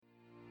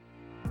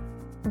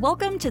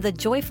Welcome to the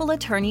Joyful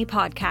Attorney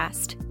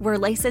Podcast, where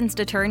licensed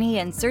attorney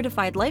and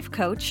certified life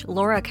coach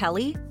Laura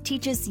Kelly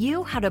teaches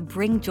you how to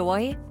bring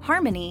joy,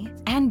 harmony,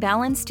 and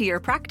balance to your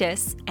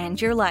practice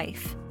and your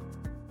life.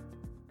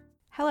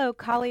 Hello,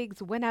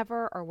 colleagues,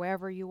 whenever or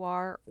wherever you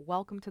are.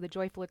 Welcome to the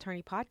Joyful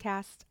Attorney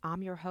Podcast.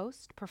 I'm your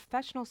host,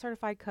 professional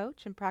certified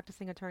coach and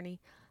practicing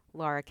attorney,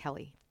 Laura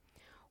Kelly.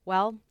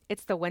 Well,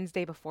 it's the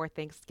Wednesday before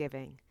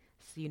Thanksgiving,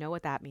 so you know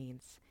what that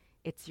means.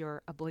 It's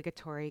your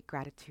obligatory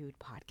gratitude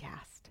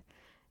podcast.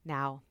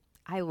 Now,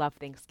 I love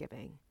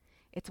Thanksgiving.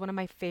 It's one of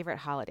my favorite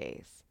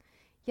holidays.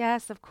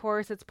 Yes, of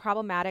course, it's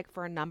problematic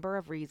for a number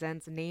of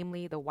reasons,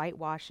 namely the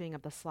whitewashing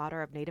of the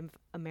slaughter of Native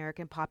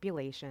American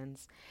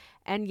populations.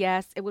 And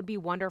yes, it would be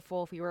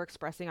wonderful if we were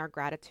expressing our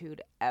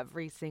gratitude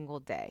every single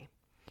day.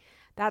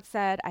 That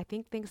said, I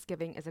think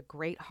Thanksgiving is a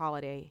great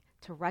holiday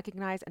to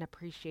recognize and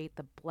appreciate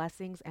the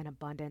blessings and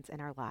abundance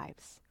in our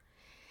lives.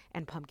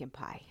 And pumpkin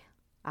pie.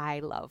 I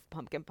love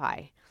pumpkin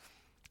pie.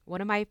 One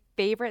of my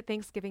favorite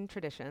Thanksgiving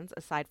traditions,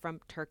 aside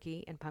from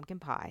turkey and pumpkin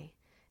pie,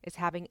 is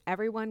having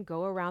everyone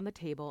go around the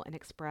table and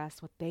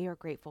express what they are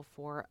grateful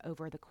for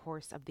over the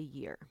course of the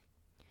year.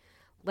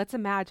 Let's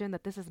imagine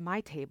that this is my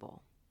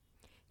table.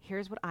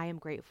 Here's what I am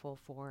grateful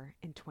for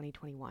in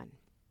 2021.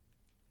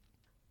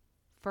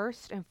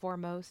 First and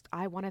foremost,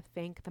 I want to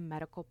thank the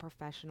medical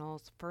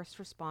professionals, first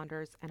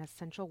responders, and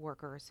essential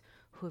workers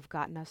who have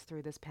gotten us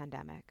through this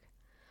pandemic.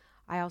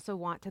 I also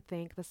want to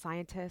thank the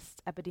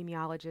scientists,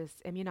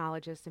 epidemiologists,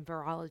 immunologists, and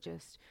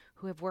virologists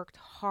who have worked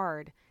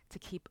hard to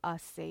keep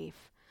us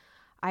safe.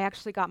 I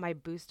actually got my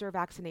booster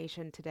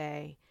vaccination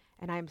today,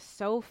 and I am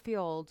so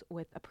filled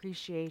with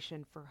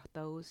appreciation for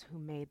those who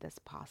made this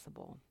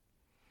possible.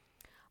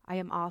 I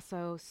am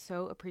also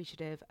so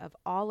appreciative of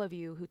all of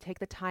you who take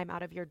the time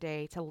out of your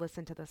day to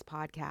listen to this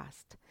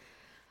podcast.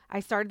 I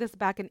started this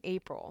back in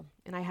April,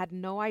 and I had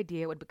no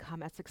idea it would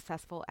become as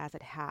successful as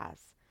it has.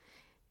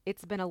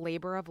 It's been a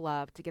labor of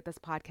love to get this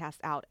podcast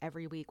out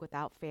every week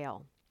without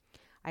fail.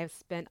 I have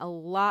spent a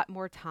lot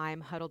more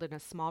time huddled in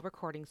a small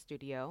recording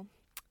studio,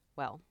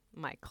 well,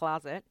 my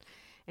closet,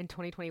 in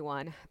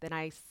 2021 than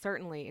I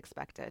certainly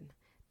expected.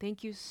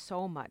 Thank you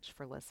so much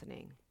for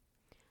listening.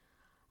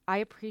 I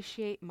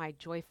appreciate my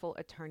Joyful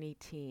Attorney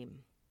team.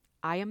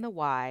 I am the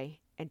why,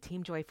 and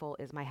Team Joyful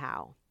is my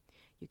how.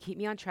 You keep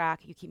me on track,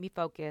 you keep me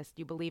focused,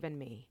 you believe in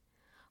me.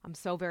 I'm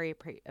so very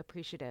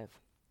appreciative.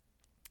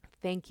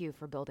 Thank you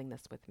for building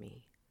this with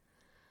me.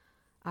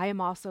 I am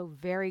also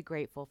very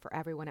grateful for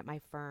everyone at my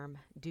firm,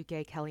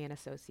 Duque, Kelly &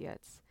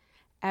 Associates.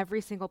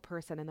 Every single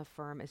person in the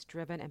firm is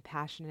driven and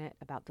passionate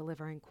about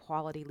delivering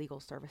quality legal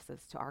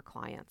services to our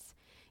clients,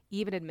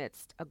 even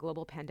amidst a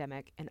global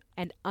pandemic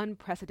and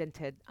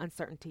unprecedented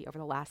uncertainty over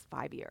the last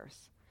 5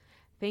 years.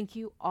 Thank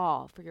you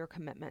all for your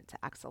commitment to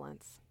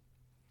excellence.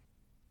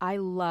 I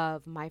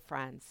love my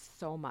friends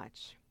so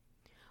much.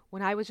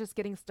 When I was just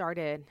getting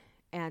started,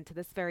 and to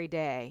this very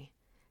day,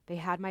 they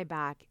had my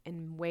back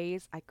in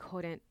ways I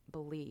couldn't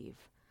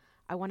believe.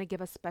 I want to give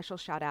a special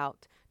shout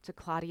out to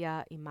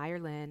Claudia and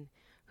Meyer-Lynn,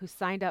 who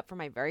signed up for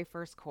my very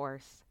first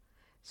course.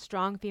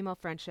 Strong female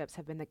friendships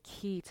have been the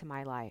key to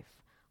my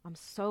life. I'm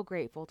so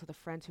grateful to the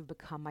friends who've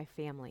become my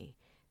family.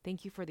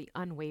 Thank you for the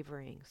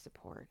unwavering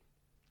support.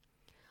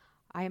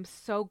 I am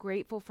so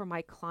grateful for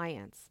my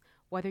clients,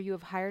 whether you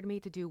have hired me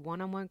to do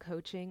one-on-one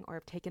coaching or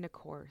have taken a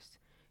course.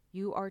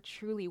 You are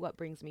truly what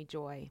brings me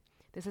joy.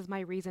 This is my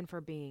reason for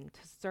being,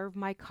 to serve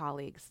my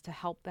colleagues, to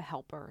help the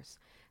helpers.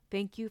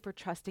 Thank you for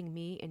trusting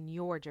me in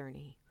your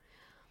journey.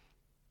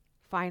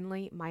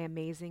 Finally, my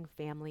amazing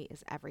family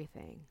is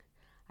everything.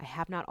 I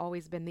have not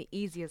always been the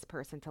easiest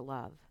person to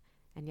love,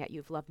 and yet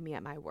you've loved me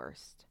at my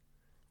worst.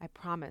 I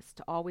promise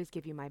to always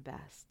give you my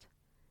best.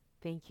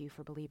 Thank you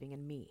for believing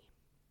in me.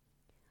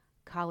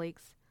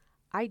 Colleagues,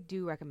 I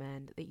do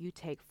recommend that you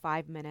take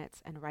 5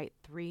 minutes and write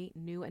 3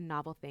 new and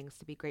novel things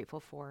to be grateful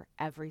for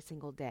every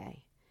single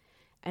day.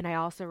 And I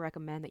also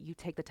recommend that you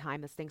take the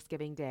time this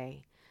Thanksgiving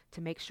Day to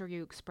make sure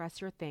you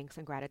express your thanks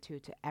and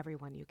gratitude to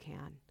everyone you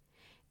can.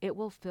 It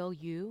will fill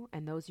you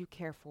and those you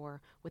care for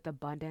with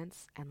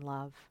abundance and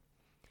love.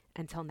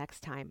 Until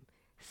next time,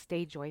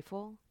 stay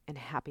joyful and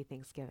happy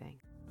Thanksgiving.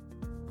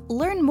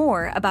 Learn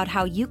more about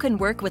how you can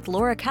work with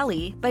Laura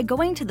Kelly by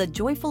going to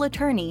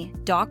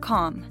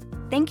thejoyfulattorney.com.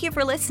 Thank you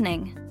for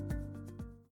listening.